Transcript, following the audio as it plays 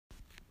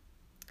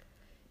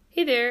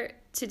Hey there.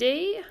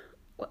 Today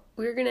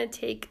we're going to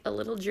take a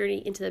little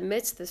journey into the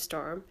midst of the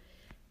storm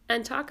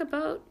and talk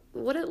about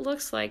what it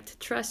looks like to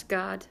trust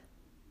God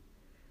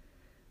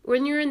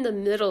when you're in the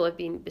middle of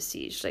being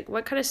besieged. Like,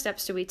 what kind of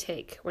steps do we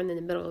take when in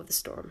the middle of the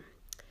storm?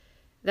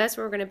 That's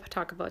what we're going to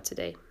talk about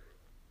today.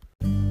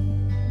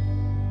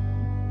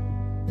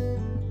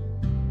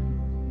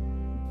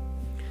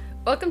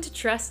 Welcome to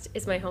Trust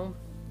is My Home,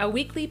 a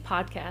weekly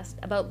podcast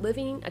about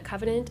living a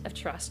covenant of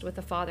trust with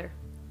the Father.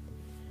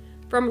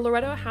 From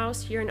Loretto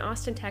House here in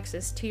Austin,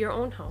 Texas, to your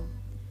own home,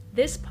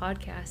 this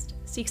podcast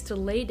seeks to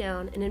lay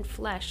down and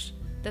enflesh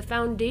the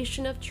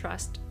foundation of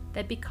trust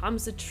that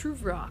becomes the true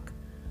rock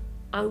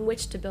on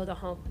which to build a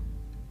home.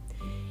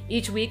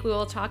 Each week we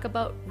will talk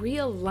about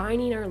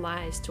realigning our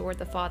lives toward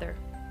the Father.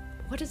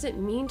 What does it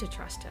mean to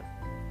trust Him?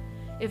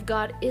 If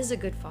God is a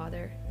good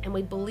Father, and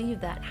we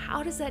believe that,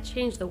 how does that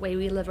change the way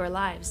we live our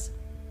lives?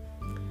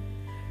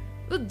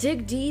 We'll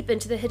dig deep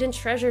into the hidden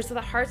treasures of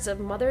the hearts of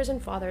mothers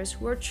and fathers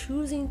who are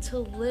choosing to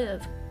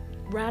live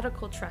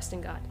radical trust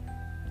in God,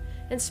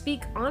 and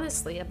speak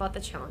honestly about the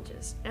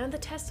challenges and the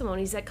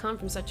testimonies that come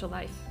from such a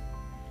life.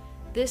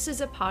 This is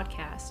a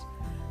podcast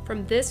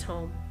from this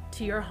home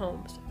to your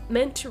homes,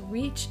 meant to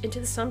reach into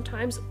the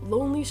sometimes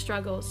lonely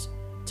struggles,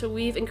 to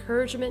weave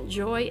encouragement,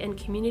 joy, and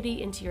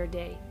community into your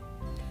day.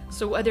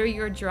 So whether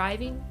you're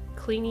driving,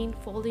 cleaning,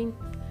 folding,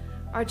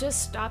 or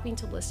just stopping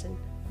to listen,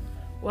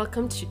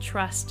 welcome to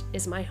Trust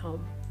is My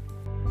Home.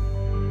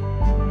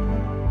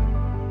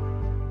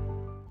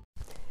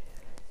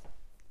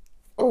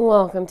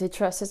 Welcome to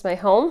Trust is My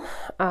Home,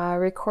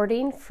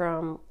 recording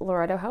from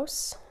Loretto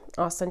House,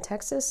 Austin,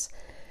 Texas.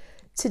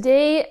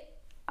 Today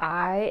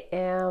I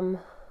am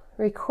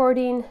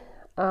recording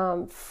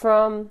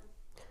from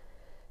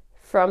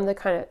the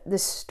kind of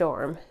this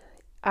storm.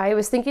 I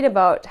was thinking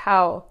about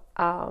how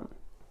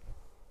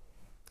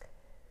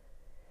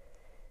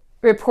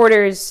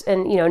reporters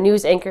and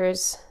news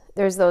anchors,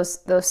 there's those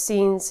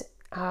scenes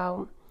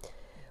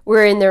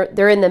where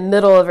they're in the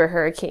middle of a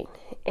hurricane,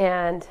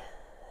 and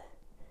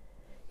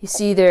you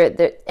see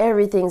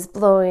everything's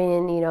blowing,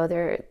 and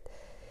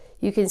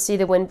you can see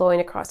the wind blowing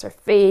across their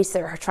face.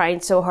 They're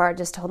trying so hard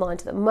just to hold on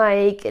to the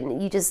mic,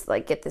 and you just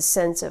get this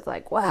sense of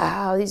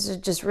wow, these are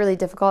just really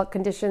difficult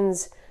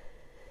conditions,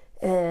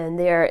 and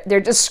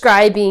they're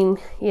describing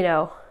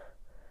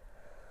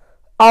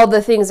all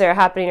the things that are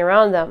happening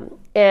around them.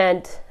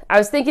 And I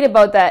was thinking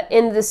about that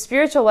in the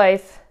spiritual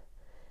life.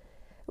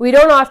 We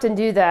don't often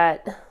do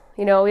that.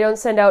 We don't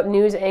send out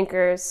news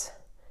anchors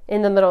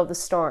in the middle of the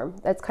storm.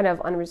 That's kind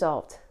of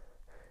unresolved.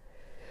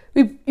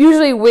 We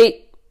usually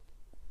wait,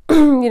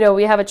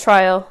 we have a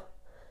trial.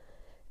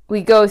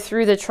 We go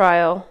through the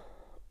trial,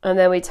 and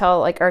then we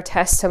tell our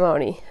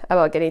testimony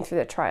about getting through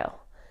the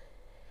trial.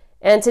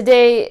 And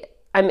today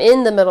I'm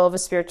in the middle of a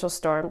spiritual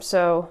storm.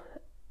 So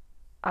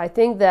I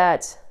think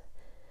that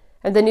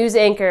I'm the news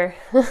anchor.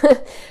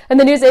 I'm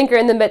the news anchor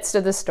in the midst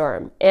of the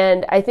storm.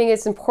 And I think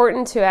it's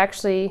important to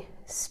actually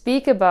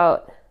speak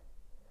about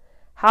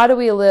how do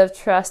we live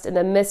trust in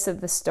the midst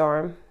of the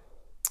storm.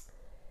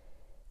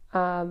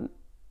 Not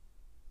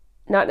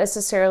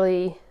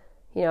necessarily,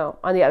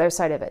 on the other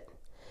side of it.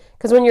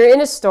 Because when you're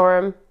in a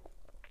storm,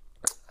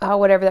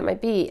 whatever that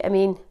might be,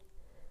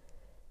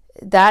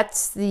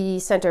 that's the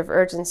center of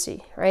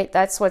urgency, right?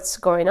 That's what's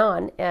going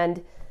on.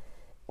 And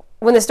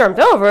when the storm's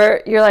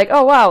over, you're like,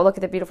 oh, wow, look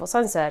at the beautiful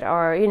sunset,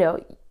 or,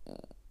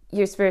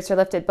 your spirits are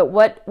lifted. But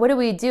what do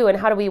we do, and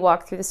how do we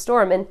walk through the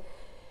storm? And,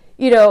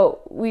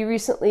 we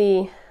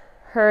recently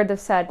heard the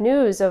sad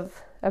news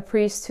of a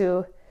priest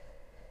who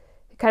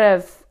kind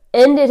of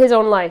ended his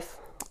own life.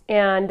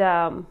 And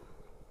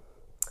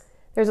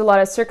there's a lot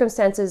of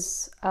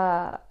circumstances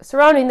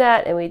surrounding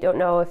that, and we don't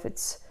know if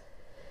it's,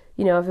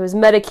 if it was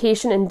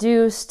medication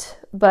induced.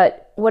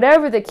 But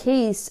whatever the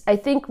case, I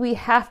think we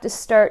have to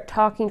start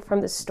talking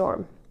from the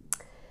storm.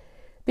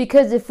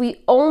 Because if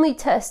we only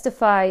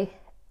testify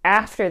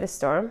after the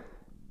storm,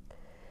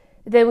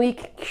 then we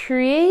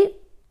create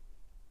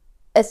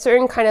a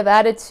certain kind of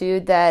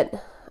attitude that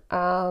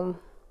the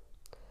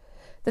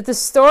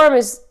storm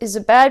is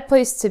a bad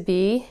place to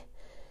be.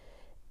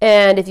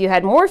 And if you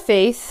had more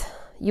faith,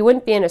 you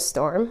wouldn't be in a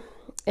storm.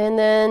 And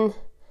then,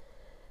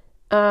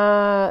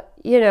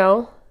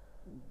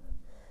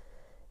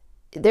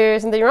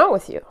 there's something wrong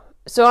with you.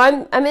 So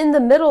I'm in the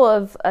middle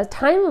of a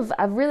time of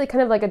really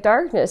kind of a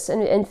darkness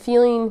and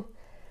feeling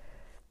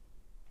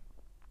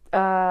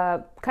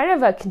kind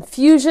of a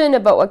confusion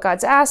about what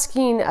God's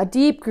asking, a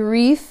deep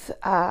grief,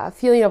 a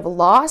feeling of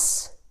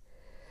loss.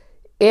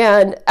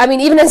 And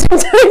even as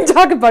I'm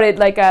talking about it,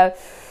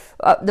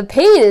 the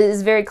pain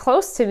is very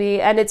close to me,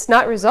 and it's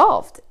not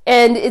resolved.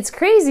 And it's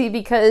crazy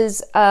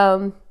because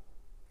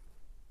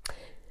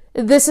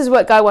this is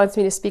what God wants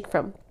me to speak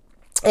from.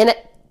 And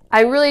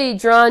I'm really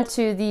drawn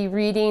to the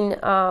reading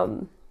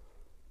of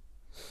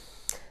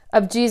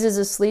Jesus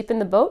asleep in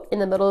the boat in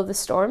the middle of the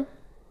storm.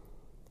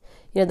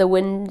 The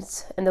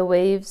winds and the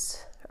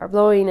waves are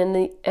blowing,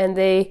 and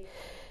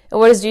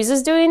what is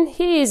Jesus doing?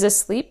 He's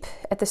asleep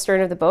at the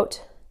stern of the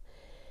boat.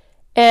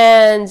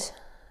 And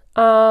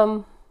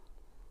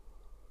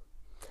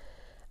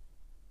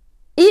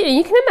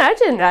You can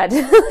imagine that.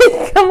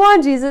 Like, come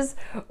on, Jesus,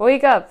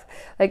 wake up.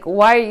 Like,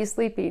 why are you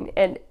sleeping?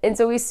 And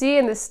so we see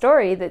in this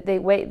story that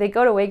they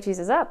go to wake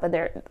Jesus up, and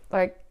they're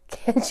like,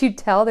 can't you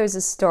tell there's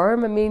a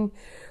storm? I mean,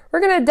 we're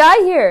going to die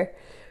here.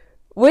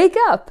 Wake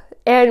up.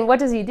 And what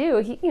does he do?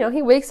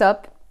 He wakes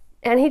up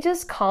and he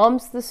just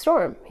calms the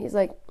storm. He's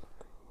like,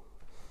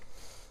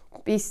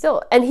 be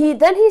still. And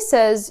then he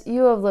says,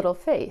 you have little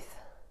faith.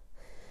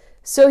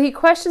 So he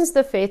questions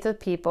the faith of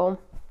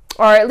people,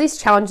 or at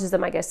least challenges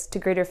them, I guess, to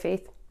greater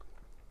faith.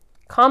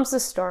 Calms the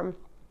storm.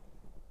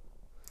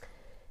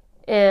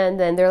 And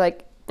then they're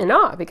like in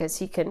awe because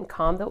he can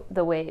calm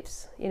the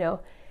waves,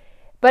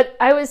 But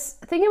I was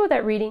thinking about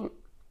that reading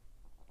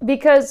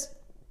because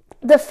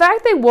the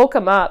fact they woke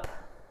him up,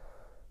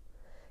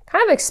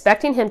 kind of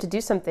expecting him to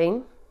do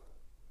something,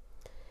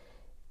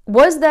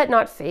 was that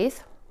not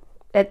faith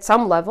at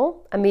some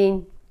level? I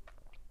mean,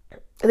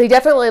 they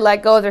definitely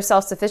let go of their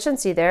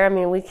self-sufficiency there. I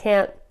mean, we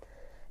can't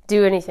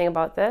do anything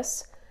about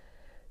this.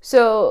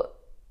 So,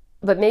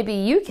 but maybe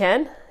you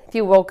can if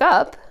you woke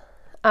up.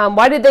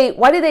 Why did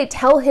they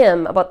tell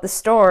him about the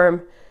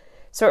storm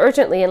so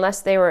urgently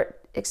unless they were,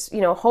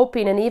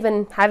 hoping and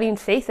even having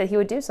faith that he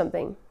would do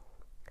something?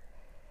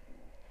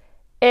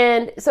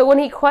 And so when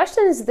he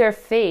questions their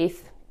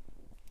faith,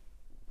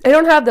 I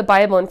don't have the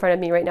Bible in front of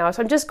me right now,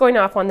 so I'm just going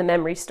off on the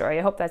memory story.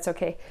 I hope that's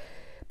okay.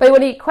 But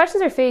when he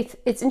questions their faith,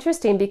 it's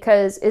interesting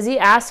because is he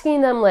asking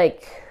them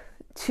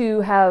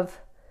to have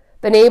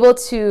been able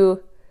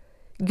to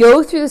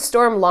go through the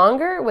storm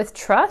longer with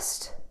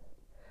trust?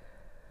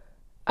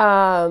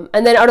 And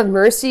then out of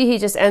mercy, he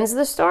just ends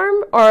the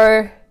storm?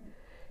 Or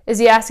is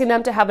he asking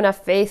them to have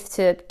enough faith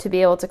to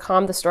be able to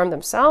calm the storm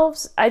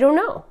themselves? I don't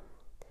know.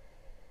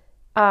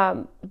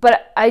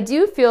 But I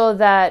do feel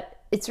that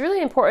it's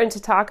really important to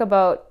talk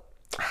about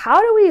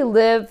how do we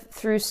live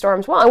through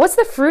storms well, and what's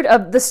the fruit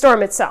of the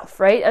storm itself,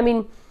 right? I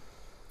mean,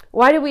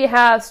 why do we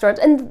have storms?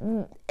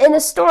 And in a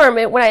storm,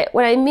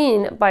 what I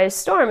mean by a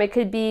storm, it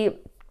could be,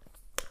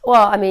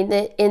 in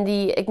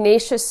the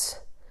Ignatius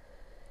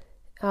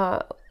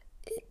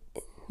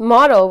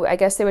motto, I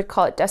guess they would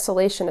call it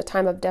desolation, a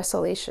time of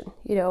desolation,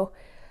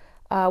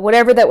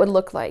 whatever that would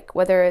look like,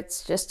 whether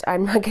it's just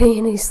I'm not getting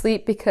any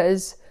sleep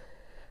because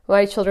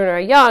my children are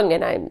young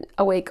and I'm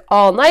awake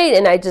all night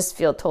and I just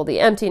feel totally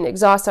empty and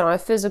exhausted on a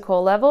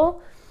physical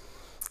level.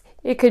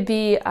 It could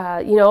be,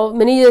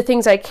 many of the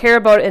things I care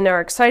about and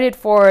are excited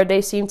for,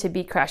 they seem to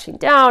be crashing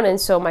down, and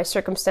so my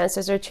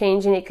circumstances are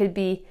changing. It could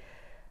be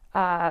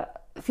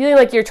feeling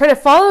like you're trying to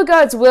follow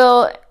God's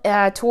will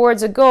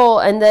towards a goal,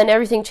 and then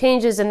everything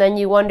changes, and then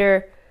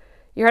you're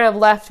kind of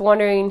left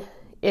wondering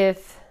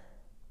if,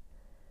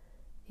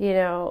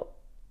 you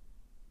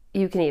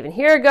can even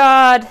hear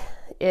God,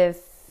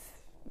 if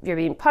you're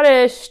being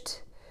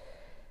punished,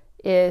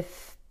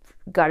 if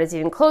God is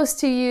even close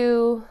to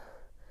you,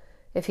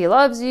 if he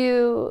loves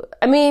you.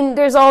 I mean,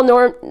 there's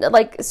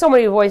so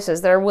many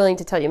voices that are willing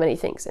to tell you many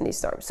things in these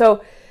storms.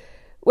 So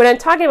when I'm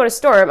talking about a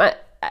storm,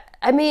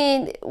 I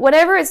mean,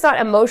 whenever it's not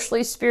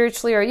emotionally,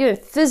 spiritually, or even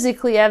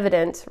physically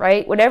evident,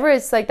 right? Whenever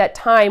it's like that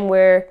time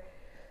where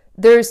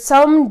there's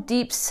some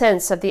deep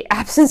sense of the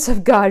absence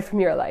of God from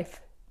your life.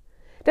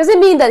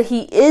 Doesn't mean that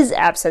he is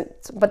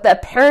absent, but the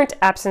apparent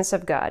absence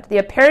of God, the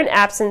apparent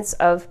absence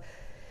of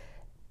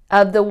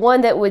the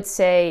one that would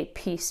say,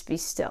 peace, be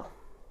still.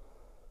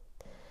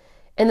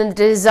 And then the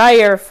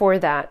desire for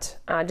that,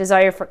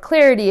 desire for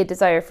clarity, a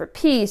desire for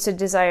peace, a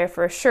desire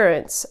for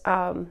assurance.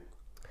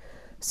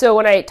 So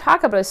when I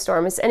talk about a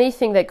storm, it's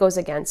anything that goes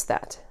against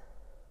that.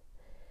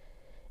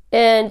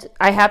 And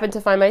I happen to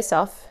find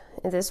myself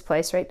in this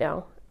place right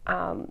now.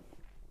 And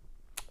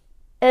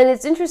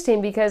it's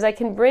interesting because I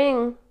can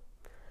bring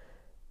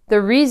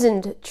the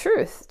reasoned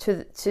truth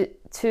to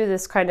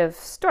this kind of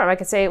storm. I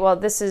could say, well,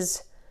 this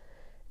is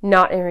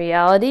not in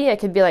reality. I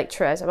could be like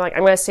Therese. I'm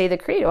going to say the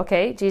creed.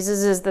 Okay,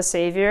 Jesus is the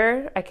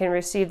Savior. I can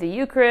receive the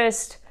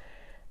Eucharist.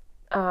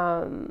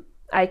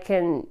 I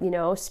can,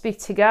 speak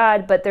to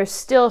God, but there's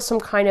still some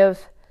kind of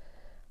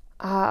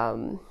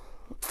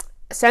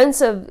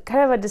sense of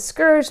kind of a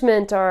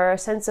discouragement or a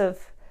sense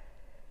of,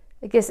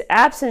 I guess,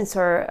 absence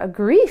or a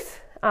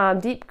grief,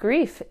 deep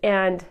grief.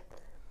 And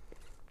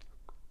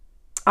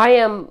I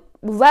am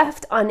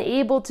left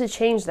unable to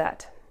change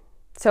that.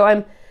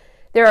 So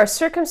there are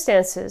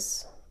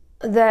circumstances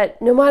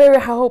that no matter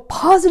how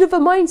positive a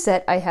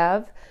mindset I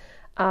have,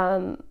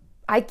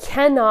 I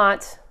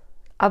cannot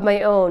of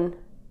my own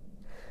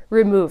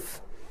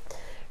remove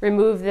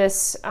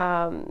this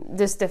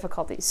this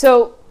difficulty.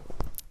 So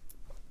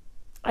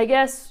I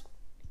guess,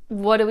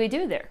 what do we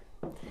do there?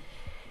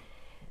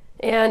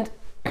 And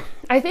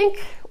I think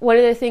one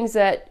of the things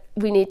that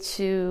we need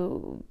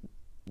to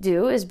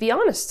do is be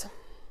honest.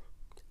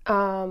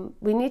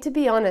 We need to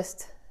be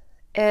honest.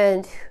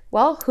 And,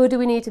 well, who do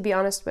we need to be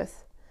honest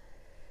with?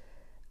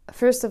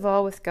 First of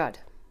all, with God.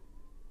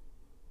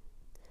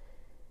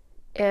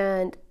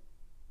 And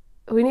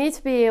we need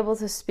to be able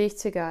to speak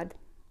to God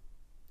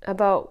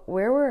about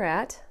where we're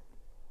at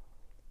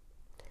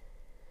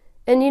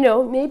And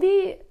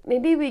maybe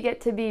we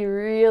get to be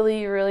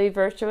really, really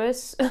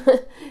virtuous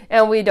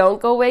and we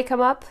don't go wake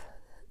him up.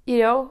 We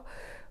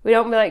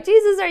don't be like,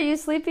 Jesus, are you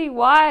sleepy?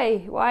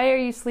 Why are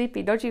you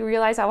sleepy? Don't you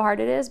realize how hard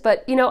it is?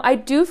 But I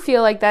do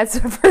feel like that's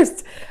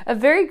a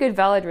very good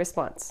valid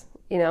response.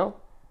 And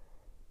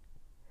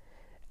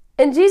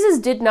Jesus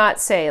did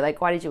not say,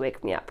 like, why did you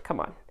wake me up? Come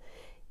on.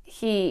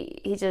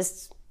 He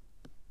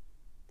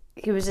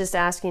was just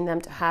asking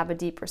them to have a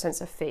deeper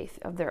sense of faith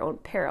of their own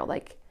peril.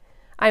 Like,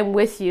 I'm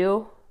with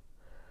you.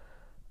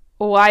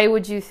 Why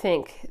would you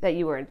think that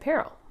you were in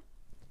peril?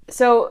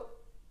 So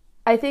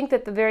I think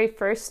that the very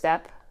first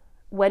step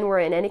when we're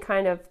in any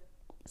kind of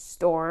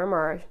storm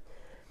or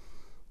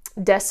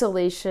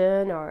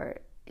desolation, or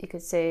you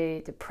could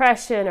say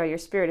depression, or your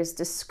spirit is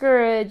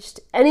discouraged,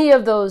 any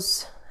of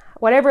those,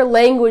 whatever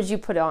language you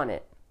put on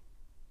it,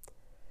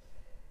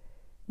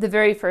 the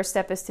very first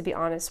step is to be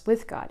honest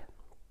with God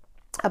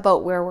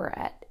about where we're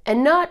at,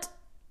 and not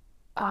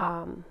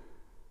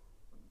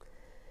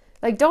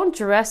don't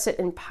dress it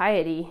in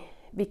piety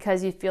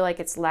because you feel like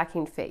it's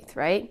lacking faith,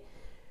 right?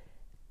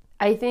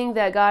 I think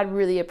that God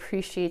really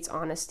appreciates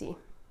honesty.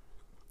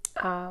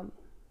 I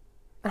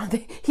don't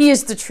think He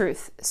is the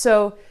truth.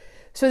 So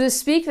to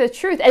speak the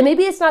truth, and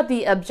maybe it's not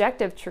the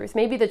objective truth,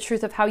 maybe the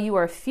truth of how you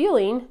are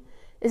feeling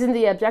isn't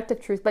the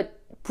objective truth, but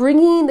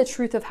bringing the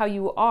truth of how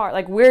you are,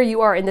 like where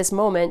you are in this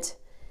moment,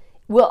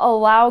 will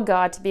allow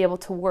God to be able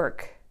to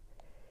work.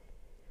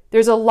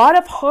 There's a lot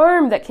of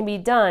harm that can be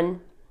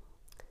done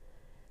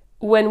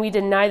when we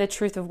deny the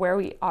truth of where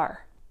we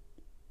are.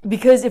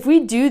 Because if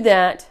we do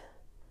that,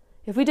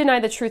 if we deny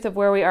the truth of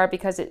where we are,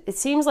 because it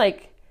seems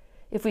like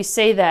if we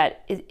say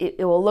that,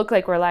 it will look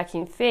like we're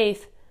lacking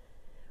faith,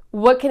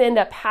 what can end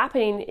up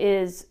happening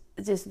is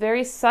just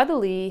very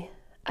subtly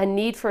a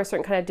need for a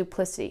certain kind of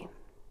duplicity.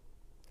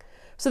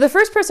 So the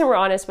first person we're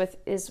honest with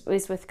is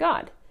with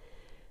God.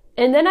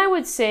 And then I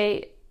would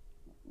say,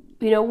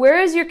 where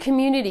is your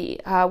community?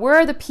 Where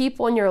are the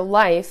people in your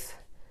life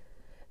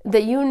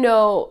that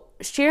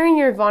sharing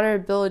your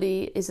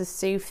vulnerability is a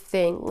safe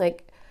thing?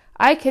 Like,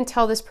 I can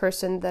tell this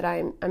person that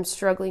I'm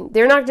struggling.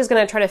 They're not just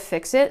going to try to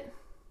fix it,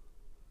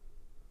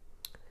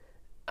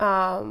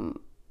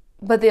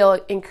 but they'll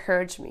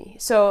encourage me.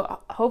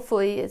 So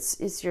hopefully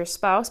it's your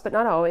spouse, but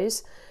not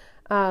always.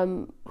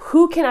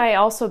 Who can I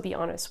also be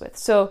honest with?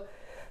 So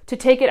to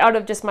take it out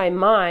of just my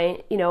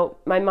mind,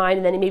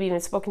 and then maybe even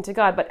spoken to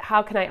God, but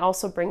how can I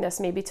also bring this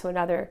maybe to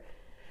another?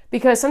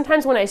 Because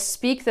sometimes when I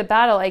speak the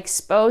battle, I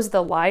expose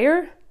the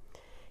liar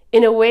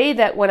in a way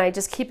that when I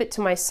just keep it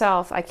to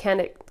myself, I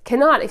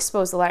cannot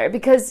expose the liar,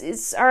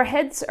 because our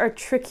heads are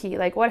tricky.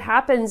 Like, what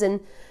happens, and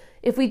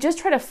if we just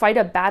try to fight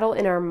a battle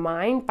in our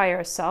mind by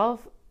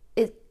ourselves,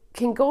 it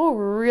can go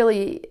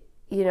really,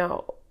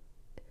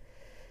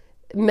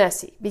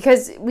 messy,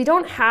 because we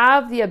don't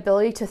have the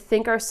ability to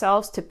think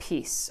ourselves to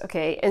peace,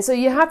 okay? And so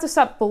you have to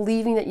stop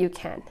believing that you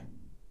can.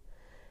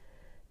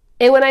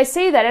 And when I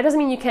say that, it doesn't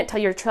mean you can't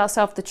tell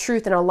yourself the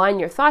truth and align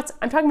your thoughts.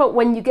 I'm talking about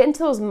when you get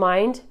into those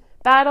mind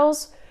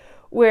battles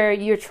where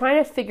you're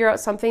trying to figure out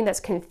something that's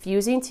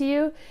confusing to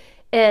you,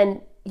 and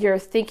you're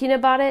thinking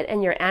about it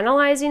and you're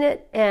analyzing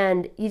it,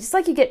 and you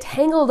get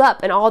tangled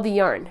up in all the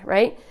yarn,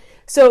 right?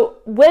 So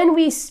when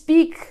we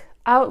speak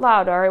out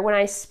loud, or when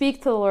I speak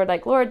to the Lord,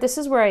 like, Lord, this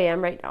is where I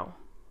am right now.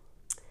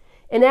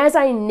 And as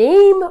I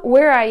name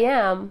where I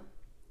am,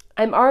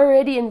 I'm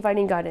already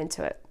inviting God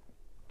into it.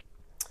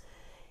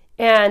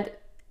 And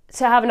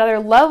to have another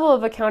level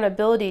of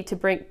accountability to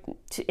bring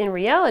to in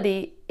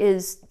reality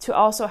is to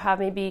also have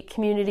maybe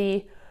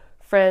community,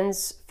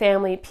 friends,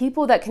 family,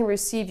 people that can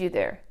receive you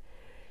there.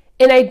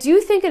 And I do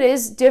think it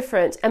is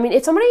different. I mean,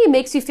 if somebody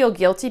makes you feel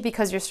guilty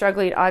because you're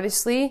struggling,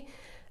 obviously,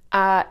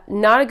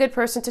 not a good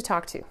person to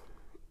talk to.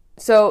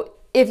 So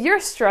if you're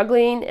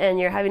struggling and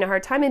you're having a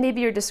hard time, and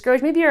maybe you're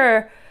discouraged, maybe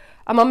you're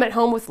a mom at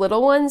home with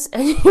little ones,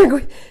 and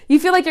you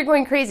feel like you're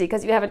going crazy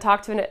because you haven't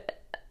talked to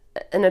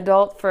an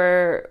adult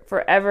for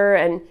forever,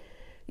 and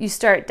you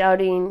start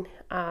doubting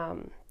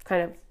kind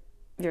of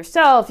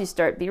yourself, you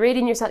start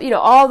berating yourself,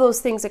 all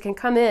those things that can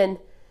come in.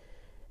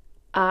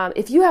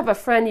 If you have a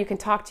friend you can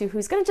talk to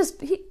who's going to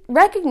just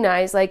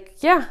recognize, like,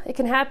 yeah, it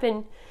can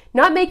happen,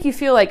 not make you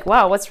feel like,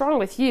 wow, what's wrong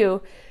with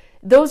you?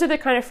 Those are the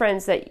kind of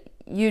friends that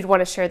you'd want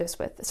to share this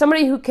with.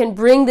 Somebody who can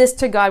bring this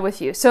to God with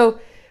you. So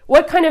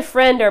what kind of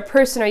friend or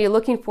person are you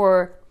looking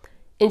for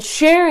in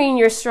sharing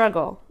your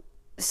struggle?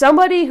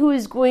 Somebody who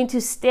is going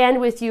to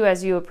stand with you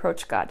as you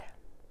approach God.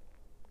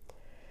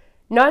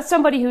 Not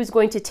somebody who's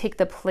going to take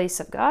the place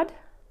of God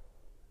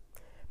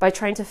by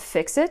trying to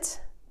fix it.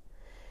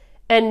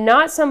 And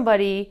not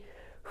somebody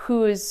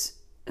who's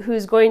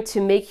going to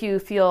make you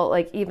feel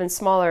like even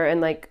smaller and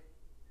like,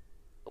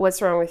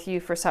 what's wrong with you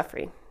for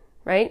suffering,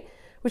 right?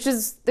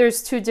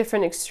 There's two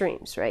different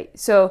extremes, right?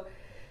 So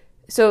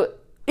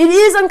it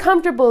is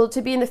uncomfortable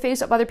to be in the face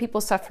of other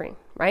people's suffering,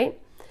 right?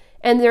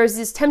 And there's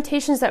these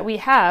temptations that we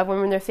have when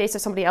we're in the face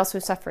of somebody else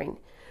who's suffering.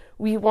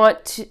 We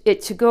want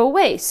it to go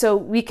away. So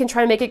we can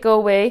try to make it go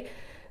away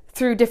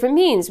through different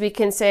means. We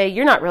can say,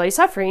 you're not really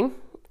suffering.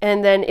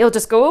 and then it'll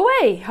just go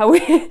away.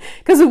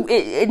 Because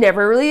it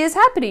never really is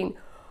happening,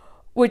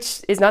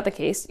 which is not the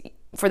case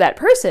for that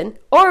person.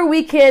 Or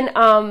we can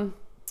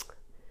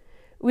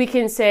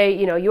say,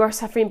 you are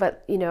suffering,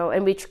 but,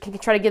 and we can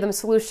try to give them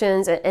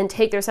solutions and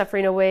take their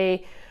suffering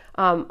away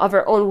of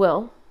our own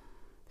will.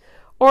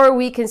 Or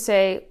we can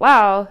say,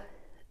 wow,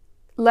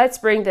 let's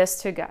bring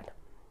this to God.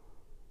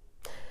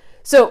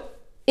 So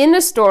in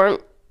the storm,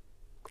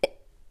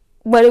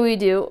 what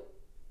do?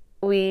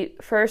 We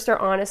first are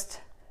honest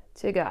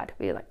to God.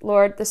 We're like,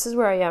 Lord, this is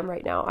where I am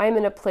right now. I'm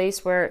in a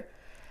place where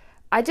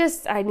I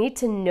need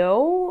to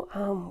know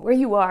where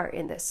you are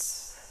in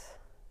this.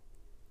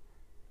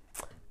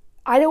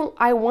 I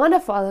want to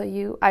follow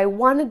you. I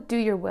want to do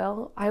your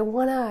will. I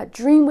want to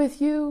dream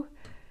with you.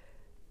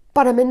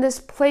 But I'm in this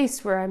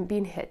place where I'm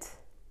being hit.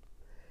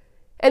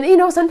 And,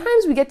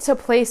 sometimes we get to a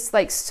place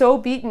like so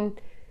beaten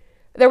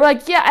that we're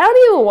like, yeah, I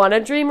don't even want to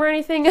dream or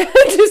anything.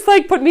 Just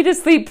like put me to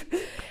sleep.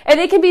 And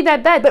it can be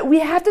that bad. But we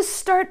have to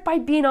start by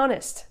being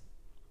honest.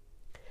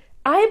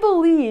 I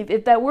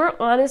believe that we're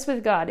honest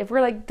with God, if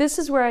we're like, this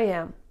is where I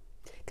am.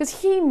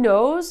 Because he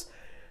knows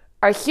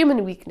our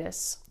human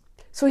weakness.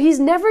 So he's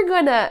never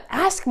going to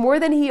ask more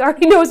than he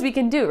already knows we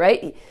can do,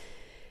 right?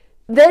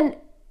 Then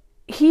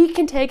he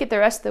can take it the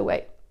rest of the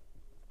way.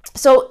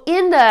 So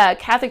in the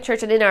Catholic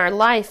Church and in our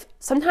life,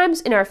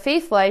 sometimes in our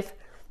faith life,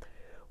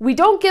 we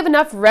don't give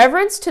enough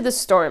reverence to the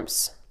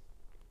storms.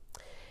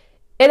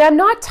 And I'm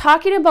not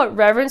talking about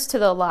reverence to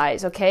the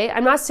lies, okay?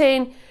 I'm not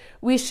saying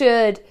we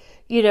should,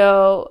 if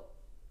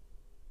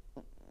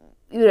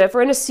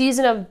we're in a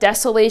season of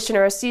desolation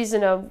or a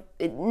season of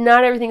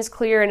not everything's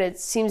clear and it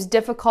seems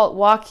difficult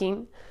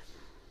walking,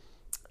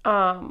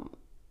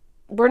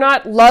 we're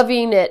not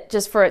loving it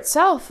just for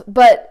itself,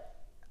 but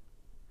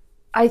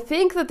I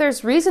think that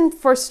there's reason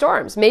for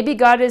storms. Maybe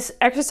God is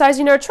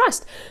exercising our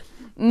trust.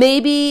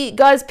 Maybe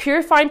God's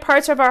purifying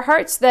parts of our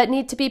hearts that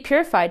need to be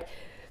purified.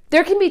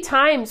 There can be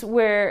times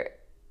where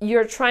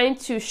you're trying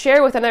to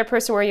share with another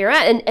person where you're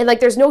at, and like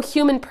there's no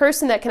human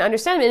person that can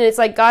understand it. And it's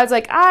like God's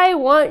like, I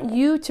want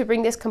you to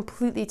bring this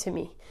completely to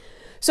me.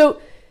 So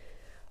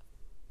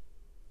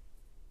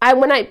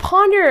when I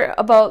ponder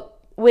about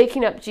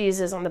waking up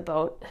Jesus on the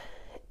boat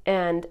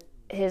and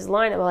his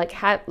line about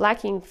like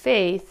lacking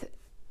faith,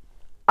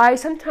 I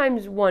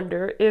sometimes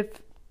wonder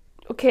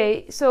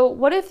so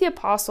what if the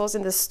apostles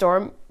in this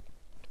storm,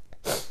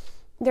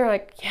 they're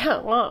like, yeah,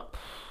 well,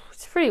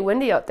 it's pretty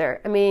windy out there.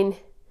 I mean,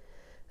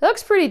 it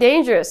looks pretty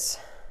dangerous.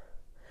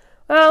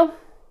 Well,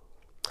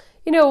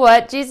 you know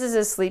what? Jesus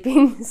is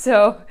sleeping,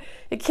 so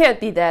it can't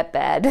be that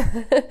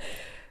bad.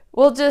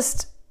 We'll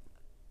just,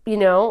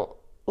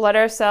 let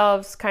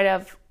ourselves kind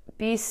of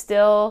be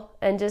still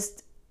and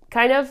just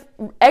kind of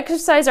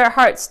exercise our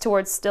hearts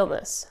towards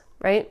stillness,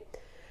 right?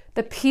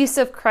 The peace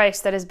of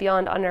Christ that is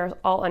beyond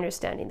all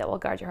understanding that will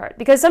guard your heart.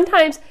 Because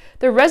sometimes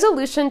the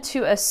resolution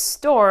to a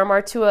storm or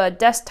to a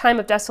time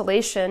of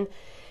desolation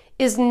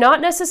is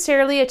not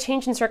necessarily a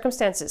change in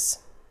circumstances.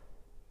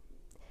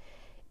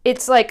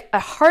 It's like a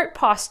heart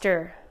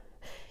posture.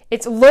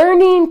 It's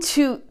learning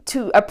to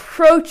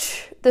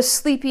approach the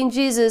sleeping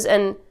Jesus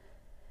and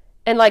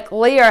like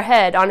lay our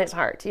head on his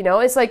heart.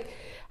 It's like,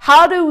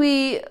 how do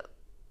we?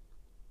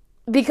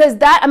 Because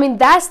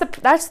that's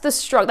the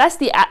struggle. That's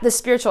the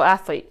spiritual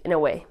athlete in a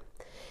way,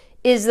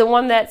 is the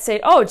one that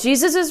say, oh,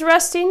 Jesus is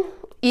resting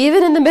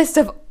even in the midst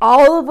of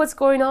all of what's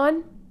going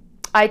on.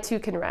 I too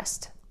can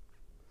rest.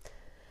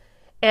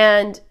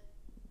 And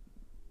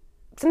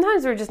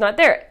sometimes we're just not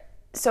there.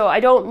 So I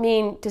don't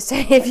mean to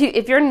say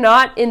if you're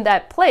not in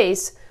that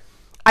place,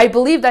 I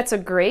believe that's a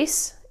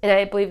grace, and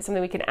I believe it's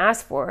something we can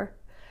ask for.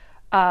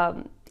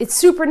 It's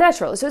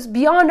supernatural, so it's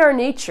beyond our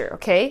nature.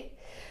 Okay.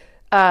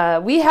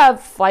 We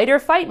have flight or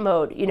fight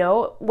mode,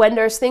 when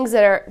there's things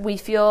that we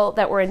feel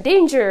that we're in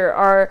danger,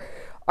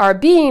 our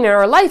being or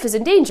our life is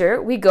in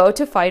danger, we go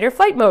to fight or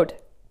flight mode.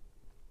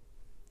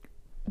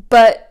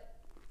 But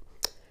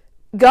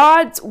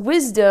God's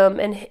wisdom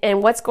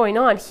and what's going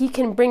on, he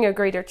can bring a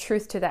greater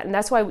truth to that. And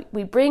that's why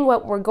we bring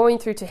what we're going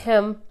through to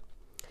him.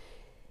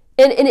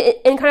 And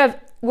kind of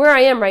where I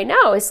am right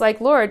now, it's like,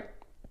 Lord,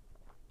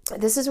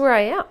 this is where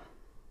I am.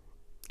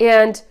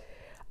 And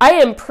I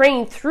am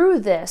praying through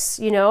this,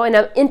 and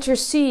I'm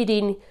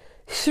interceding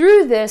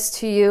through this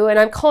to you, and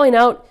I'm calling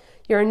out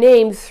your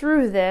name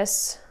through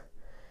this.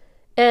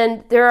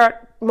 And there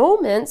are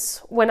moments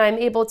when I'm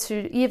able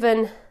to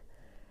even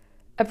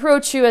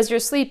approach you as you're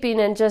sleeping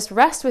and just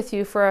rest with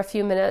you for a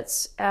few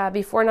minutes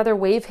before another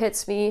wave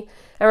hits me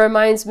and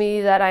reminds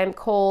me that I'm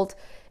cold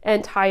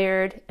and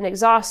tired and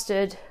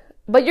exhausted,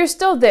 but you're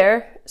still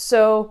there.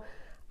 So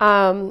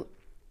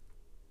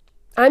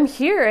I'm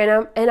here,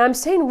 and I'm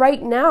saying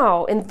right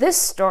now in this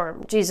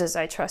storm, Jesus,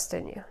 I trust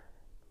in you.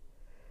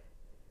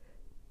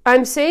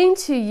 I'm saying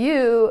to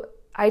you,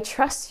 I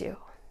trust you.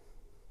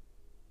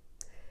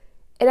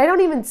 And I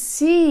don't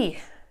see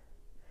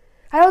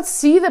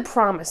the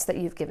promise that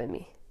you've given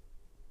me.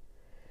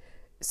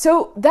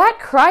 So that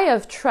cry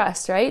of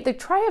trust, right? The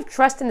cry of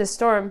trust in the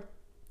storm,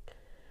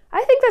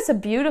 I think that's a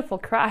beautiful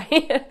cry.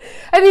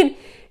 I mean,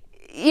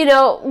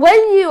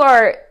 when you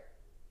are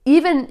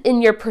even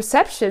in your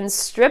perceptions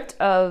stripped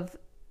of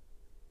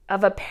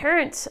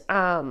apparent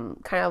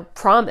kind of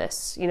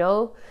promise, you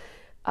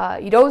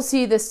don't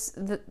see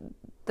the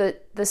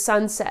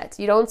sunset,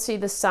 you don't see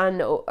the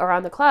sun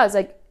around the clouds.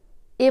 Like,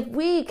 if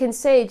we can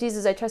say,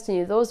 Jesus, I trust in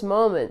you, those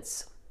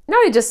moments, not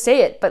only just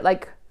say it, but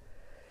like,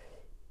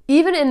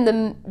 even in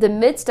the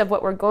midst of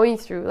what we're going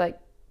through, like,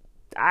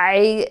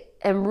 I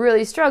am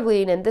really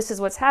struggling and this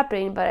is what's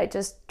happening, but I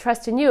just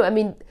trust in you. I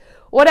mean,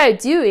 what I'm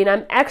doing,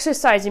 I'm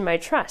exercising my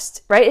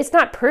trust, right? It's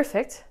not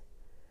perfect,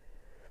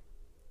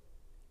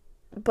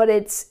 but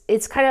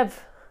it's kind of,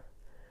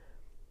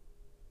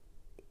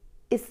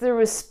 it's the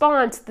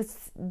response,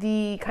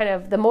 the kind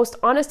of the most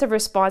honest of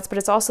response, but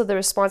it's also the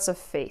response of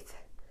faith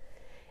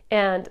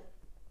and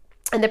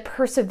the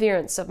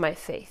perseverance of my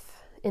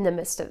faith in the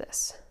midst of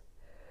this.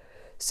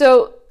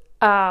 So,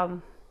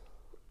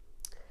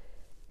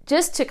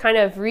 just to kind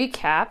of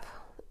recap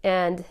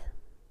and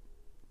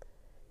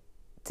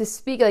to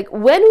speak, like,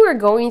 when we're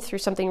going through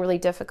something really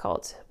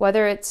difficult,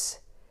 whether it's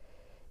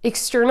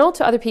external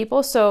to other people,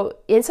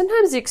 and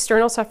sometimes the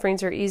external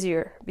sufferings are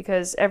easier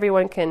because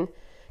everyone can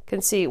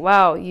see,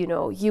 wow,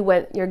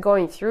 you're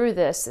going through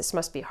this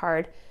must be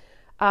hard.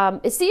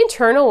 It's the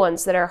internal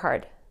ones that are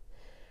hard.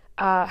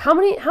 How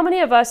many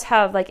of us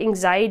have like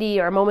anxiety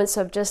or moments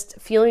of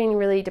just feeling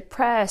really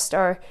depressed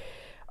or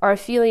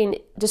feeling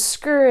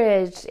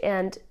discouraged,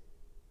 and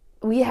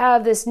we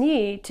have this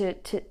need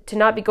to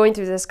not be going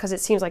through this because it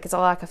seems like it's a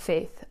lack of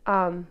faith.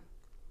 I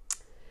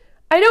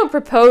don't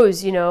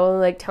propose,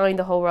 like telling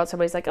the whole world,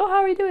 somebody's like, oh,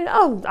 how are you doing?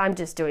 Oh, I'm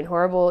just doing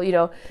horrible,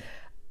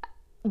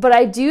 But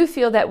I do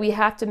feel that we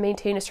have to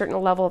maintain a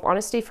certain level of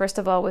honesty, first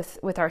of all,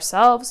 with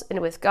ourselves and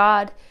with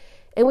God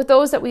and with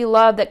those that we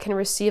love that can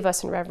receive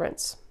us in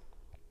reverence.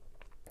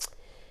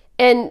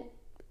 And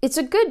I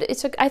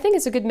think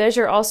it's a good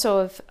measure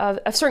also of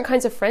certain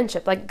kinds of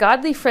friendship, like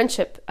godly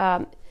friendship.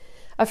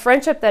 A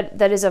friendship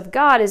that is of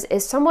God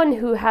is someone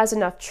who has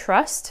enough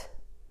trust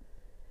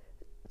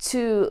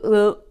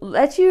to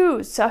let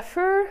you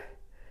suffer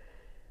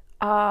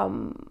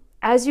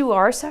as you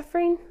are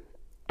suffering,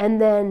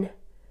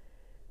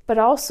 but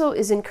also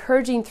is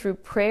encouraging through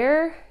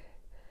prayer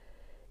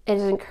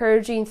and is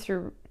encouraging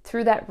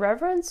through that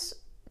reverence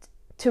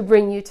to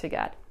bring you to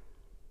God.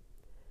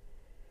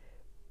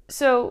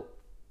 So,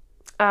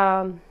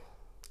 I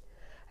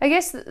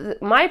guess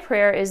my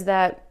prayer is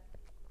that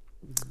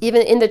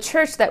even in the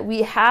church that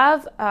we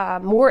have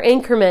more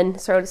anchormen,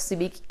 so to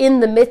speak, in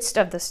the midst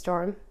of the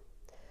storm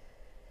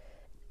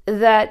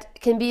that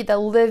can be the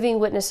living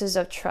witnesses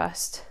of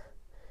trust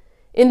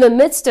in the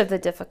midst of the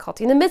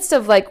difficulty, in the midst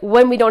of like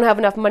when we don't have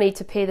enough money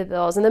to pay the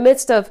bills, in the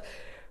midst of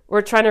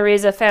we're trying to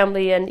raise a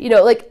family, and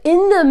like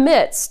in the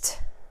midst,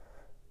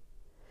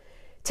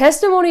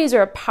 testimonies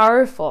are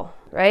powerful,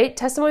 right?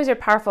 Testimonies are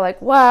powerful.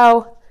 Like,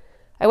 wow,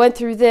 I went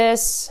through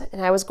this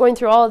and I was going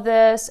through all of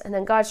this and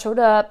then God showed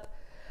up.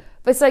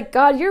 But it's like,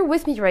 God, you're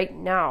with me right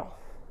now.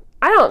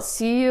 I don't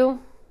see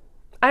you.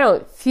 I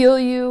don't feel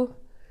you.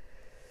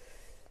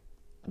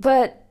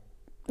 But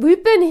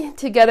we've been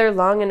together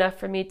long enough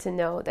for me to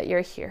know that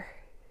you're here.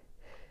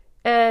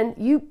 And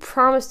you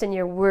promised in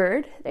your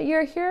word that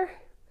you're here.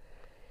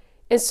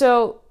 And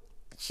so,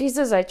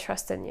 Jesus, I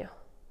trust in you.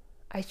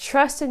 I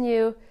trust in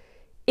you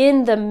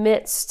in the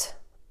midst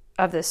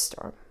of this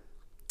storm.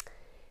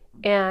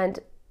 And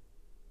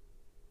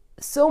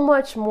so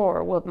much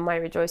more will my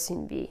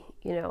rejoicing be,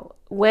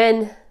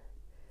 when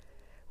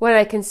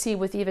I can see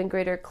with even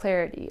greater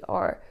clarity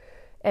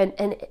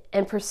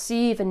and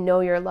perceive and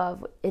know your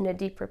love in a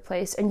deeper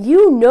place. And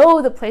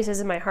the places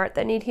in my heart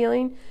that need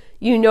healing.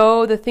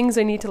 The things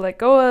I need to let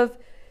go of.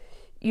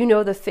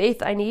 The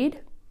faith I need.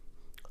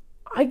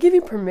 I give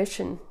you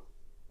permission.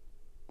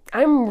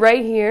 I'm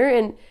right here,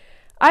 and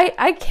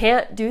I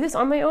can't do this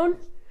on my own.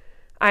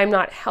 I'm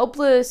not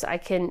helpless. I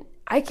can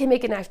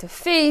make an act of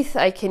faith.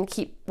 I can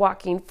keep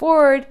walking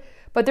forward.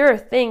 But there are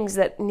things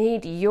that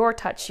need your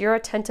touch, your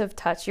attentive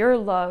touch, your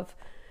love,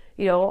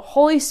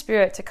 Holy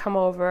Spirit to come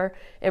over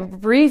and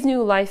breathe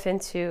new life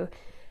into.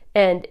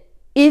 And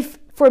if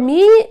for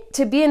me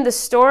to be in the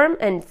storm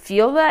and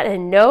feel that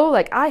and know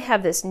like I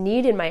have this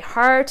need in my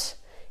heart,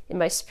 in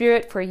my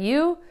spirit for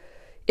you,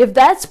 if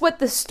that's what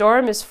the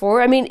storm is for,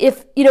 I mean,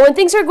 if, when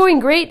things are going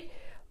great,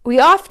 we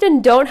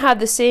often don't have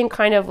the same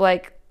kind of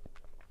like,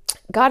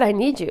 God, I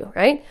need you,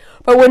 right?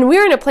 But when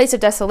we're in a place of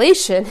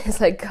desolation,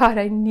 it's like, God,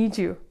 I need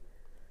you.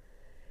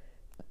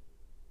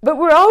 But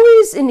we're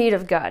always in need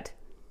of God.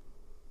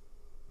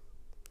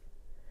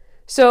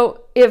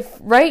 So if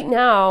right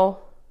now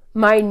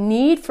my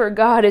need for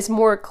God is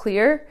more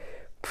clear,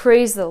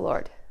 praise the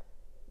Lord.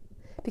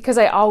 Because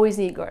I always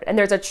need God. And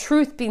there's a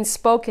truth being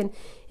spoken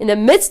in the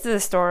midst of the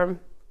storm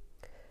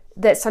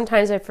that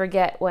sometimes I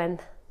forget when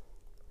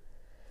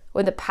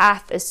the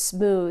path is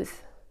smooth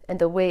and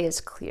the way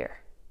is clear.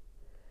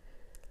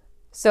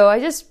 So I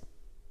just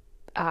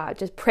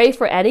pray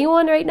for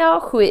anyone right now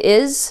who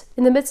is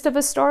in the midst of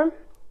a storm.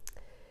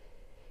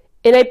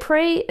 And I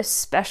pray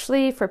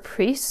especially for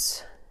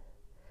priests.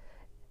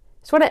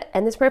 I just want to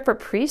end this prayer for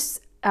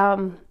priests.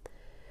 to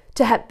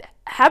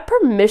have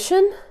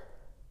permission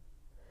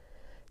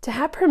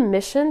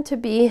to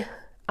be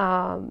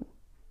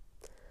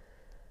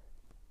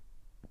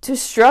to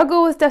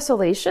struggle with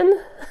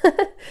desolation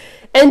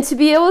and to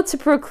be able to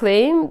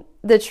proclaim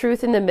the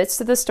truth in the midst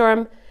of the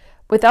storm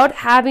without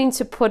having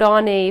to put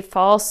on a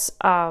false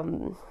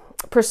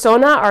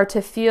persona or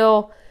to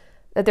feel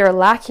that they're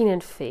lacking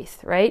in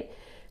faith, right?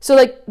 So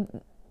like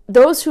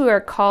those who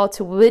are called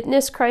to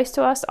witness Christ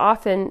to us,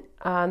 often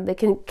they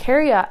can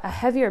carry a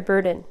heavier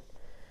burden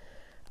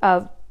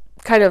of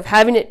kind of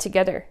having it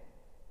together.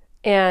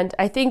 And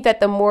I think that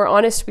the more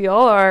honest we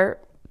all are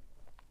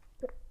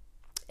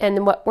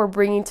and what we're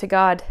bringing to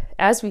God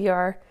as we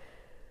are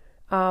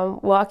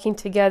walking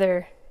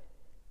together,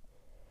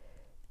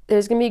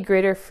 there's going to be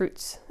greater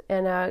fruits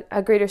and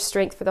a greater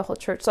strength for the whole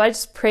church. So I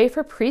just pray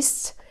for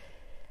priests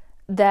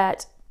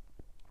that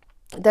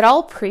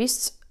all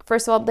priests,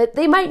 first of all, that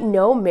they might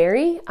know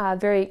Mary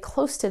very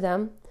close to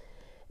them,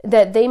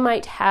 that they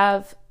might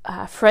have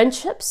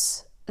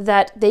friendships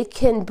that they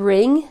can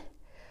bring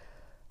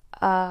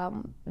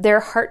their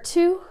heart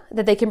to,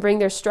 that they can bring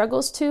their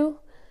struggles to,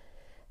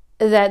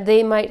 that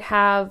they might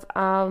have,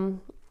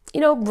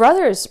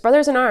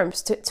 brothers in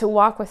arms to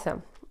walk with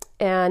them.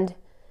 And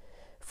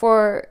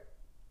for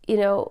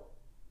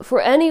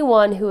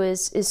anyone who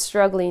is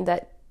struggling,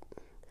 that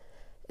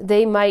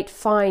they might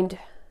find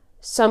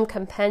some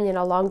companion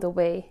along the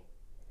way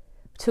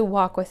to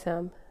walk with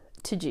them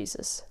to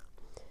Jesus.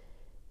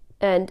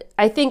 And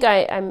I think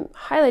I'm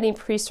highlighting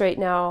priests right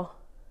now,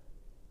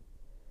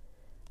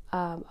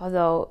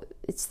 although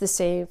it's the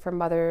same for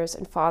mothers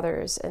and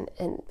fathers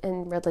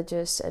and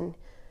religious and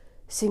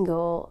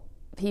single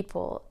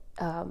people.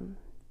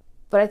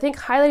 But I think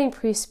highlighting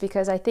priests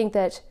because I think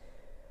that,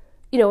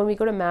 when we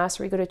go to Mass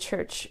or we go to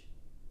church,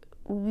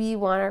 we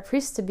want our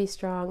priests to be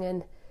strong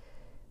and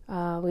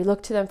we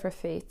look to them for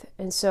faith.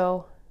 And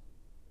so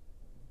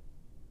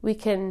we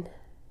can,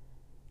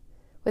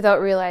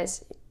 without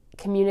realize,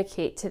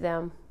 communicate to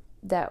them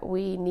that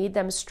we need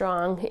them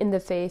strong in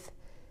the faith,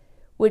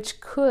 which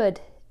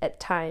could at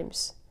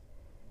times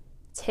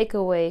take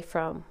away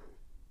from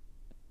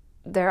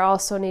they're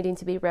also needing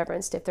to be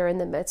reverenced if they're in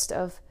the midst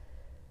of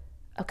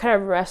kind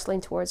of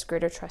wrestling towards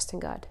greater trust in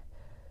God.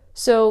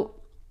 So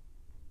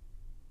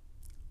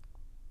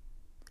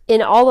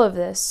in all of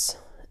this,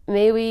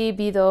 may we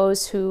be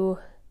those who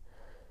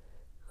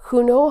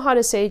know how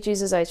to say,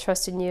 Jesus, I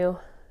trust in you.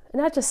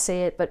 And not just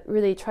say it, but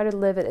really try to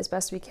live it as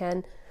best we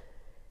can,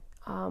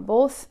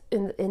 both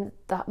in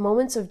the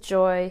moments of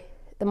joy,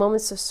 the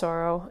moments of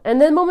sorrow, and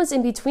then moments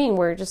in between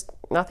where just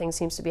nothing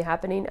seems to be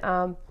happening.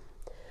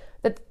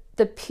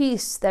 The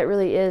peace that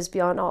really is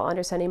beyond all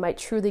understanding might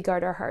truly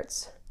guard our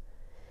hearts.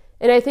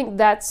 And I think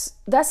that's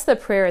the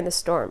prayer in the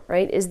storm,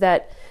 right? Is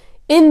that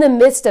in the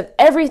midst of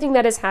everything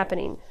that is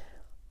happening,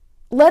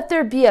 let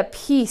there be a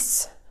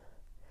peace.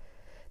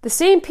 The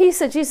same peace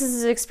that Jesus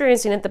is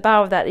experiencing at the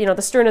bow of that,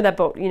 the stern of that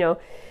boat,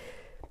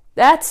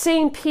 that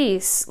same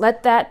peace,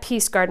 let that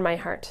peace guard my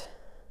heart.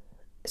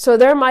 So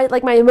there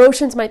might, my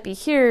emotions might be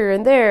here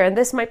and there, and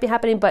this might be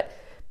happening, but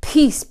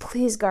peace,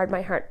 please guard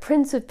my heart.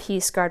 Prince of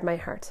Peace, guard my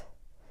heart.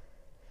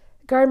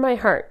 Guard my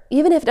heart,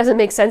 even if it doesn't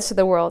make sense to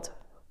the world.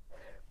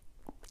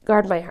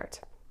 Guard my heart.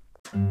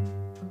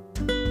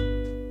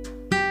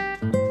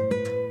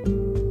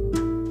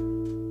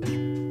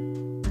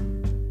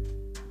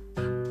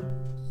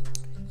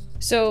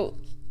 So,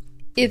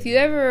 if you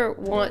ever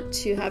want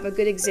to have a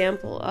good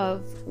example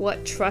of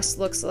what trust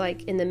looks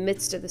like in the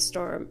midst of the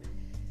storm,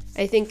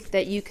 I think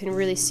that you can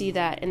really see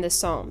that in the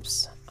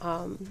Psalms.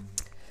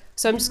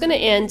 So I'm just going to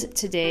end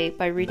today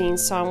by reading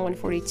Psalm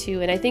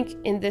 142. And I think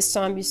in this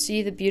psalm, you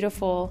see the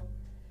beautiful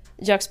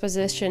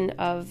juxtaposition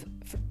of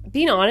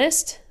being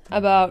honest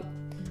about,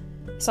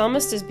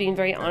 psalmist is being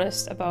very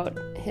honest about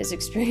his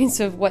experience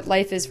of what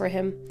life is for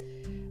him.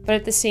 But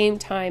at the same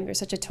time, there's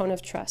such a tone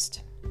of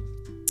trust.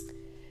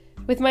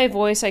 With my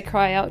voice, I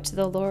cry out to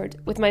the Lord.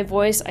 With my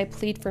voice, I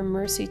plead for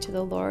mercy to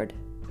the Lord.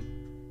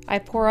 I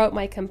pour out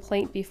my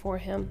complaint before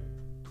him.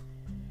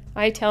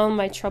 I tell him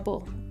my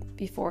trouble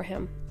before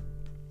him.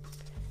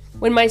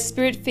 When my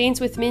spirit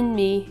faints within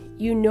me,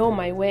 you know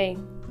my way.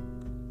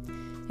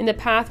 In the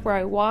path where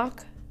I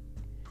walk,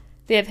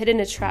 they have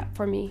hidden a trap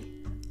for me.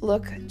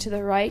 Look to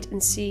the right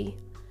and see.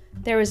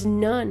 There is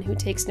none who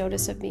takes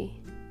notice of me.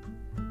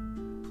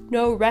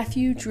 No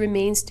refuge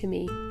remains to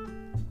me.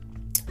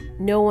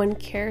 No one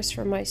cares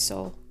for my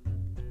soul.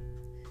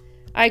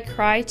 I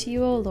cry to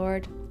you, O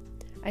Lord.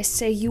 I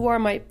say you are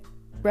my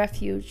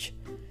refuge,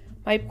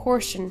 my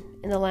portion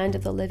in the land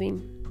of the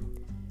living.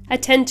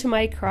 Attend to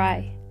my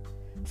cry,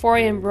 for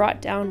I am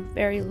brought down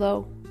very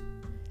low.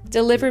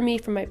 Deliver me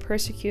from my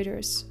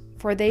persecutors,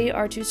 for they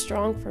are too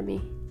strong for me.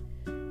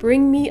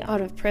 Bring me out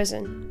of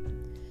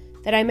prison,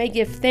 that I may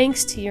give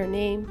thanks to your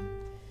name.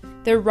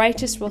 The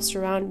righteous will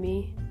surround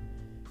me,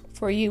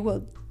 for you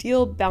will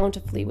deal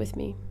bountifully with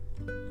me.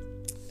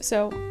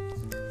 So,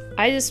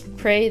 I just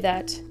pray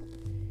that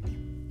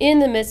in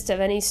the midst of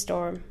any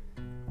storm,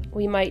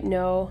 we might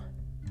know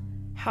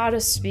how to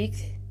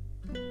speak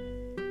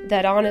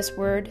that honest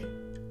word,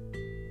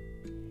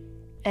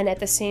 and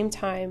at the same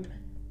time,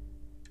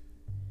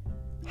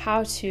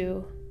 how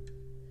to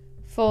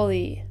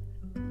fully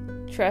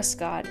trust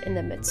God in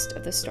the midst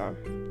of the storm.